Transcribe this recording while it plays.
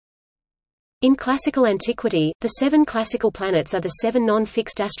In classical antiquity, the 7 classical planets are the 7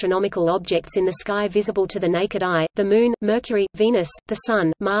 non-fixed astronomical objects in the sky visible to the naked eye: the Moon, Mercury, Venus, the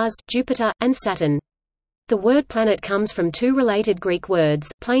Sun, Mars, Jupiter, and Saturn. The word planet comes from 2 related Greek words,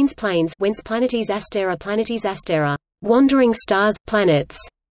 planes whence planetes astera, wandering stars, planets,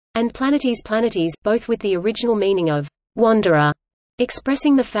 and planetes, both with the original meaning of wanderer,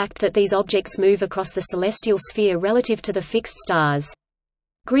 expressing the fact that these objects move across the celestial sphere relative to the fixed stars.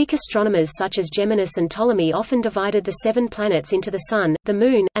 Greek astronomers such as Geminus and Ptolemy often divided the 7 planets into the Sun, the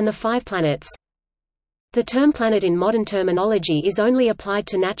Moon, and the 5 planets. The term planet in modern terminology is only applied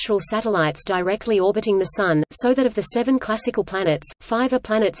to natural satellites directly orbiting the Sun, so that of the 7 classical planets, 5 are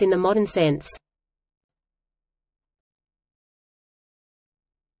planets in the modern sense.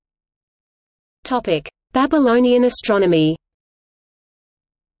 Babylonian astronomy.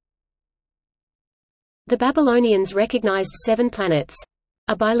 The Babylonians recognized 7 planets.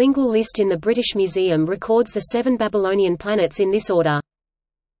 A bilingual list in the British Museum records the 7 Babylonian planets in this order.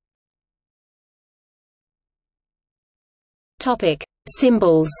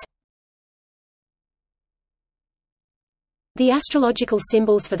 Symbols. The astrological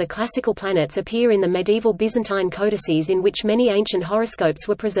symbols for the classical planets appear in the medieval Byzantine codices in which many ancient horoscopes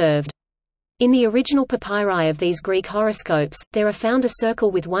were preserved. In the original papyri of these Greek horoscopes, there are found a circle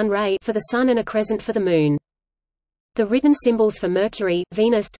with 1 ray for the Sun and a crescent for the Moon. The written symbols for Mercury,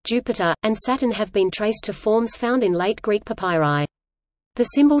 Venus, Jupiter, and Saturn have been traced to forms found in late Greek papyri. The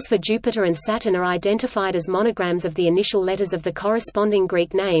symbols for Jupiter and Saturn are identified as monograms of the initial letters of the corresponding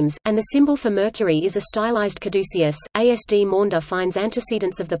Greek names, and the symbol for Mercury is a stylized caduceus. ASD Maunder finds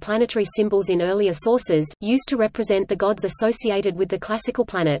antecedents of the planetary symbols in earlier sources, used to represent the gods associated with the classical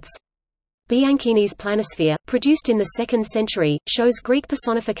planets. Bianchini's Planisphere, produced in the 2nd century, shows Greek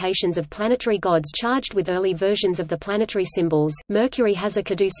personifications of planetary gods charged with early versions of the planetary symbols. Mercury has a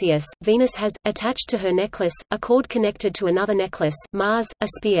caduceus, Venus has, attached to her necklace, a cord connected to another necklace, Mars, a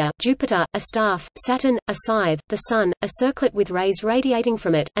spear, Jupiter, a staff, Saturn, a scythe, the Sun, a circlet with rays radiating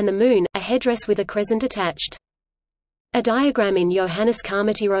from it, and the Moon, a headdress with a crescent attached. A diagram in Johannes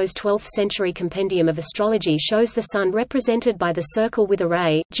Carmatiro's 12th-century Compendium of Astrology shows the Sun represented by the circle with a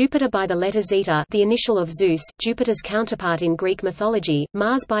ray, Jupiter by the letter Zeta, the initial of Zeus, Jupiter's counterpart in Greek mythology,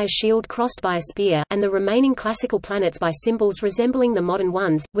 Mars by a shield crossed by a spear, and the remaining classical planets by symbols resembling the modern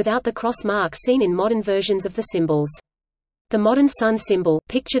ones, without the cross mark seen in modern versions of the symbols. The modern Sun symbol,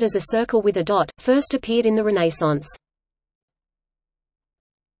 pictured as a circle with a dot, first appeared in the Renaissance.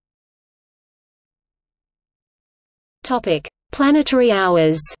 Planetary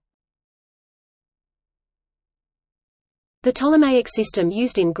hours. The Ptolemaic system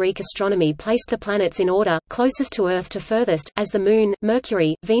used in Greek astronomy placed the planets in order, closest to Earth to furthest, as the Moon,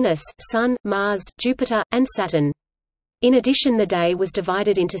 Mercury, Venus, Sun, Mars, Jupiter, and Saturn. In addition, the day was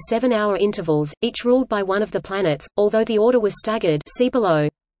divided into 7-hour intervals, each ruled by one of the planets, although the order was staggered, see below.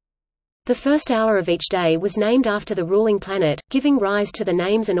 The first hour of each day was named after the ruling planet, giving rise to the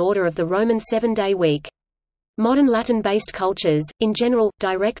names and order of the Roman 7-day week. Modern Latin-based cultures, in general,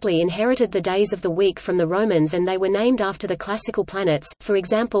 directly inherited the days of the week from the Romans, and they were named after the classical planets. For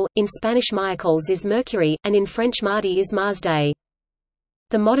example, in Spanish Miércoles is Mercury, and in French Mardi is Mars Day.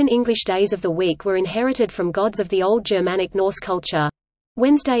 The modern English days of the week were inherited from gods of the old Germanic Norse culture.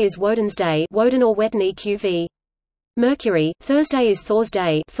 Wednesday is Woden's Day, Woden or Wetten eqv. Mercury, Thursday is Thor's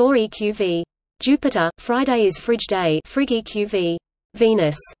Day, Thor eqv. Jupiter, Friday is Frigg Day, Frigg eqv.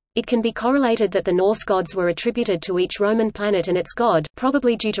 Venus. It can be correlated that the Norse gods were attributed to each Roman planet and its god,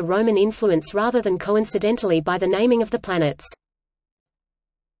 probably due to Roman influence rather than coincidentally by the naming of the planets.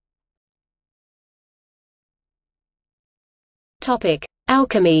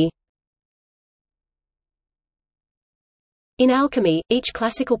 Alchemy. In alchemy, each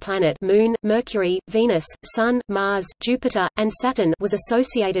classical planet Moon, Mercury, Venus, Sun, Mars, Jupiter, and Saturn was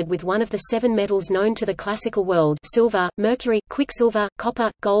associated with one of the 7 metals known to the classical world: silver, mercury, quicksilver,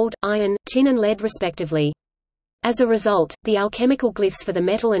 copper, gold, iron, tin and lead respectively. As a result, the alchemical glyphs for the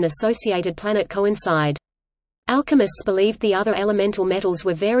metal and associated planet coincide. Alchemists believed the other elemental metals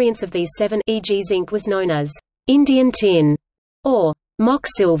were variants of these 7, e.g. zinc was known as Indian tin or mock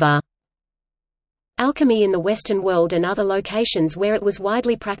silver. Alchemy in the Western world and other locations where it was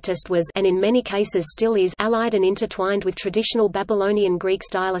widely practiced was, and in many cases still is, allied and intertwined with traditional Babylonian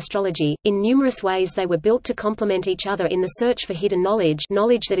Greek-style astrology. In numerous ways they were built to complement each other in the search for hidden knowledge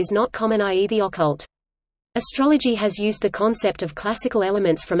that is not common, i.e. the occult. Astrology has used the concept of classical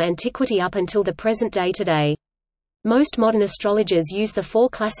elements from antiquity up until the present day today. Most modern astrologers use the 4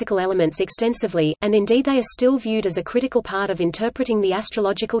 classical elements extensively, and indeed they are still viewed as a critical part of interpreting the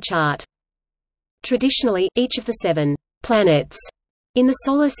astrological chart. Traditionally, each of the 7 planets in the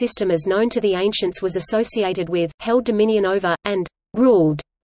Solar System as known to the ancients was associated with, held dominion over, and ruled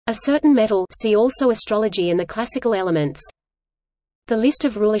a certain metal. See also astrology and the classical elements. The list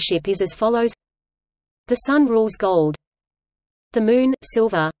of rulership is as follows: the Sun rules gold, the Moon,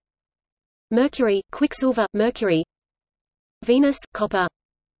 silver, Mercury, quicksilver, mercury, Venus, copper,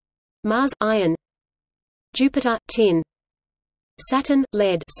 Mars, iron, Jupiter, tin, Saturn,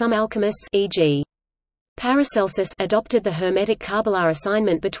 lead. Some alchemists, e.g. Paracelsus, adopted the Hermetic Kabbalah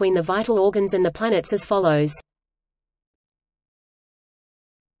assignment between the vital organs and the planets as follows.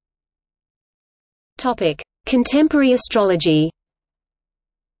 Topic: Contemporary astrology.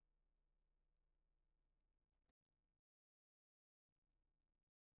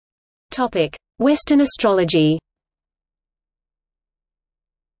 Topic: Western astrology.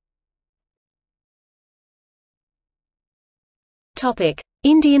 Topic: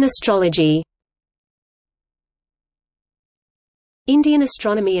 Indian astrology. Indian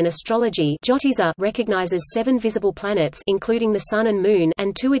astronomy and astrology recognizes 7 visible planets including the Sun and Moon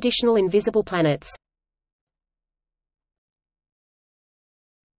and 2 additional invisible planets.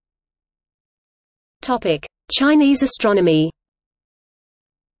 Topic: Chinese astronomy.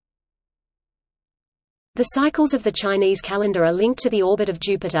 The cycles of the Chinese calendar are linked to the orbit of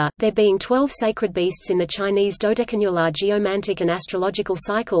Jupiter, there being 12 sacred beasts in the Chinese dodecannular geomantic and astrological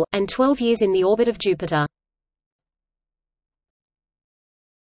cycle, and 12 years in the orbit of Jupiter.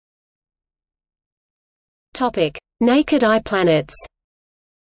 Naked eye planets.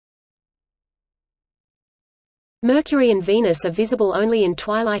 Mercury and Venus are visible only in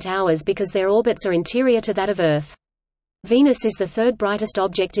twilight hours because their orbits are interior to that of Earth. Venus is the 3rd brightest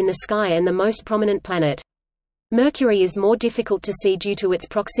object in the sky and the most prominent planet. Mercury is more difficult to see due to its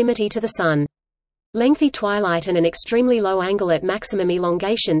proximity to the Sun. Lengthy twilight and an extremely low angle at maximum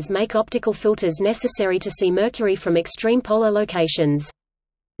elongations make optical filters necessary to see Mercury from extreme polar locations.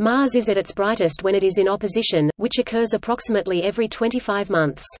 Mars is at its brightest when it is in opposition, which occurs approximately every 25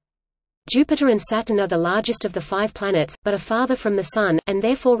 months. Jupiter and Saturn are the largest of the 5 planets, but are farther from the Sun, and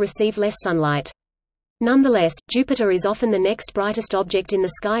therefore receive less sunlight. Nonetheless, Jupiter is often the next brightest object in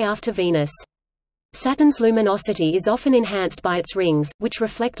the sky after Venus. Saturn's luminosity is often enhanced by its rings, which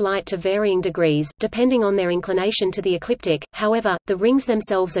reflect light to varying degrees, depending on their inclination to the ecliptic. However, the rings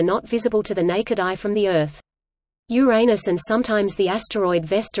themselves are not visible to the naked eye from the Earth. Uranus and sometimes the asteroid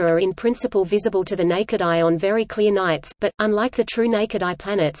Vesta are in principle visible to the naked eye on very clear nights, but, unlike the true naked eye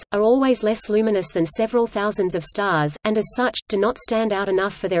planets, are always less luminous than several thousands of stars, and as such, do not stand out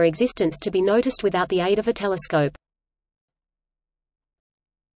enough for their existence to be noticed without the aid of a telescope.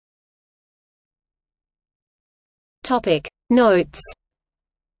 Notes.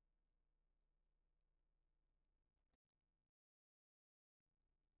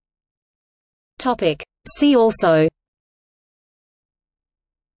 See also: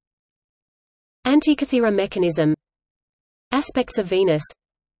 Antikythera mechanism, aspects of Venus,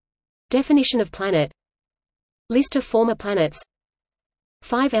 definition of planet, list of former planets,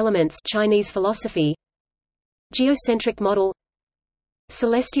 5 elements Chinese philosophy, geocentric model,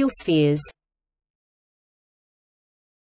 celestial spheres.